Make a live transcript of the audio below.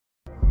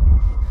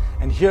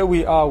And here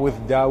we are with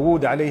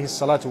Dawood alayhi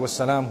salatu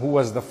wasalam, who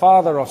was the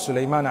father of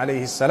Sulaiman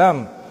alayhi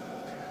salam.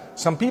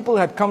 Some people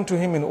had come to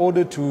him in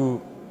order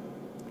to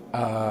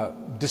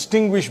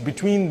distinguish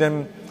between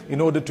them,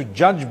 in order to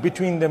judge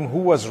between them who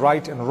was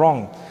right and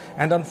wrong.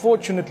 And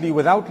unfortunately,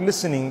 without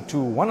listening to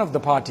one of the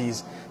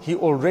parties, he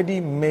already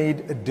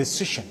made a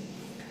decision.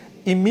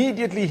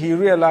 Immediately he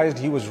realized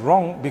he was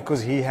wrong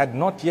because he had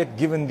not yet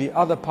given the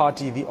other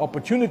party the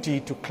opportunity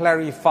to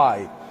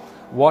clarify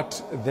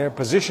what their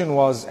position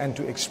was and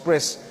to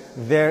express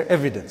their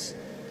evidence.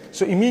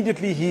 So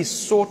immediately he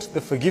sought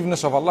the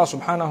forgiveness of Allah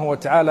subhanahu wa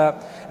ta'ala,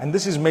 and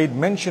this is made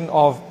mention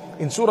of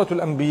in Surah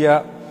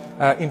Al-Anbiya.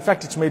 In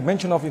fact, it's made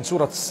mention of in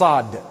Surah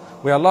Sad,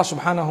 where Allah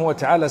subhanahu wa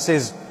ta'ala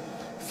says,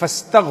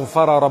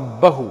 فَاسْتَغْفَرَ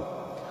رَبَّهُ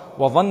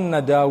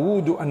وَظَنَّ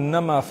دَاوُودُ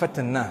أَنَّمَا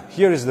فَتَنَّاهُ.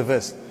 Here is the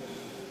verse.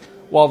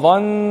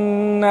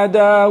 وَظَنَّ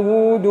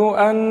دَاوُودُ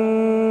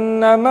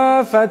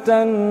أَنَّمَا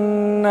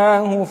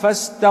فَتَنَّاهُ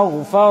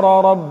فَاسْتَغْفَرَ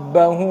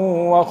رَبَّهُ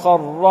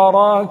وَخَرَّ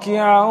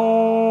رَاكِعًا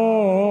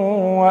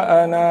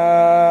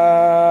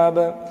وَأَنَابَ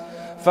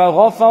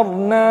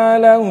فَغَفَرْنَا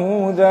لَهُ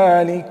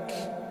ذَلِكَ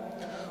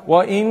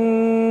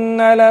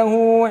وَإِنَّ لَهُ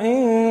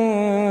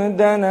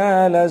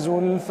عِندَنَا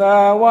لَزُلْفَى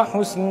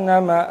وَحُسْنَ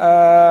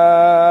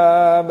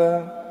مَآبٍ.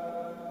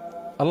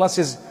 Allah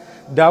says,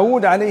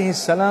 Dawood alayhi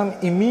salam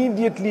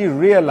immediately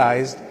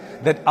realized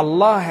that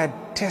Allah had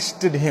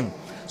tested him.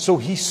 So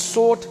he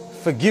sought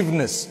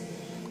forgiveness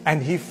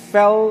and he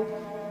fell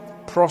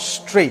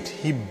prostrate.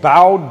 He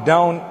bowed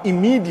down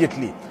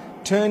immediately,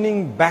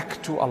 turning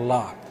back to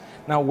Allah.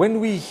 Now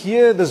when we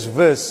hear this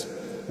verse,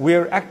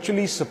 we're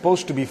actually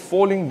supposed to be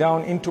falling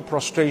down into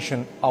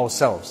prostration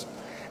ourselves.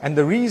 And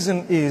the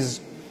reason is,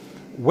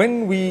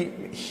 when we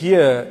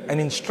hear an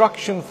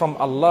instruction from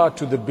Allah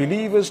to the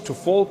believers to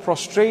fall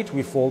prostrate,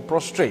 we fall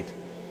prostrate.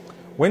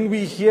 When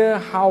we hear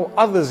how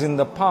others in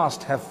the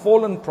past have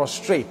fallen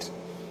prostrate,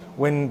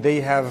 when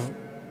they have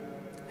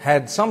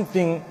had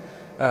something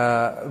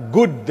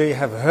good they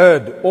have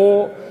heard,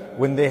 or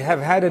when they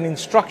have had an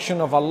instruction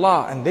of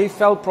Allah and they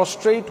fell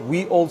prostrate,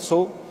 we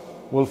also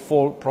will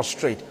fall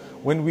prostrate.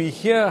 When we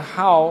hear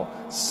how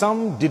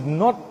some did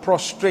not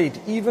prostrate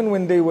even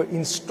when they were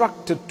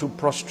instructed to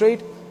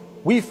prostrate,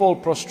 we fall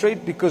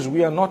prostrate because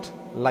we are not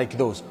like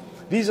those.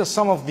 These are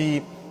some of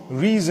the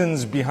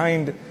reasons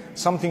behind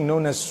something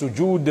known as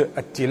sujood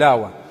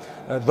at-tilawa.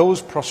 Those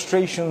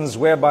prostrations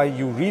whereby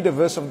you read a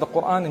verse of the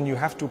Quran and you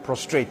have to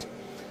prostrate.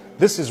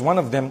 This is one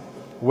of them,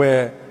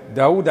 where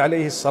Dawood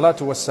alayhi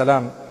salatu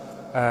wassalam,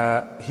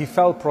 he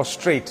fell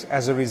prostrate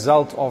as a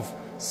result of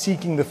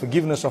seeking the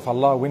forgiveness of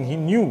Allah when he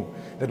knew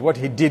that what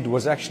he did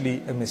was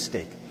actually a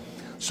mistake.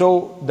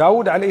 So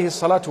Dawood alayhi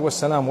salatu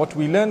wassalam, what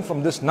we learn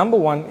from this, number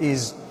one,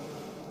 is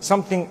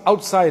something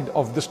outside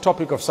of this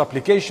topic of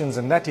supplications,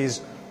 and that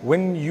is,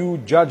 when you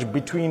judge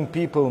between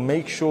people,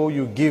 make sure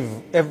you give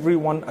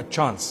everyone a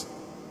chance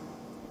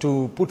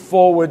to put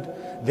forward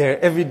their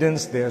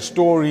evidence, their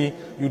story.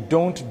 You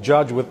don't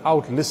judge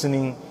without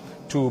listening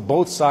to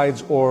both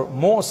sides, or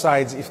more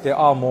sides if there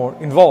are more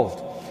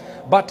involved.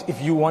 But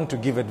if you want to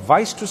give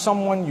advice to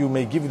someone, you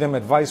may give them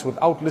advice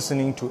without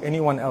listening to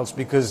anyone else,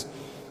 because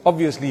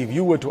obviously if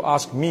you were to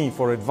ask me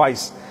for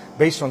advice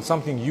based on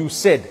something you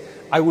said,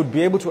 I would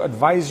be able to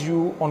advise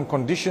you on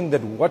condition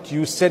that what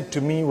you said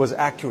to me was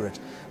accurate.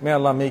 May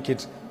Allah make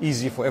it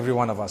easy for every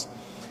one of us.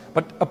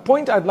 But a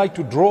point I'd like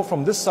to draw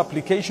from this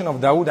supplication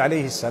of Dawood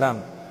alayhi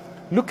salam,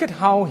 look at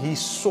how he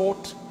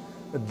sought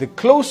the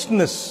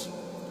closeness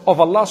of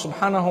Allah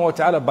subhanahu wa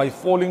ta'ala by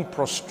falling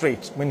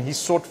prostrate when he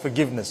sought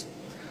forgiveness.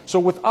 So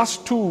with us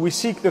too, we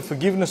seek the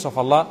forgiveness of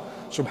Allah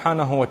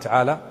subhanahu wa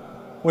ta'ala.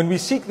 When we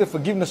seek the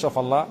forgiveness of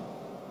Allah,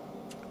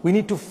 we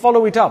need to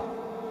follow it up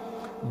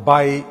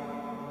by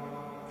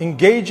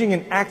engaging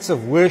in acts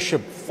of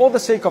worship for the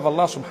sake of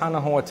Allah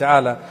subhanahu wa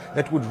ta'ala,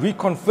 that would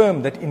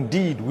reconfirm that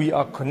indeed we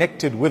are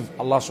connected with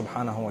Allah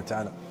subhanahu wa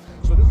ta'ala.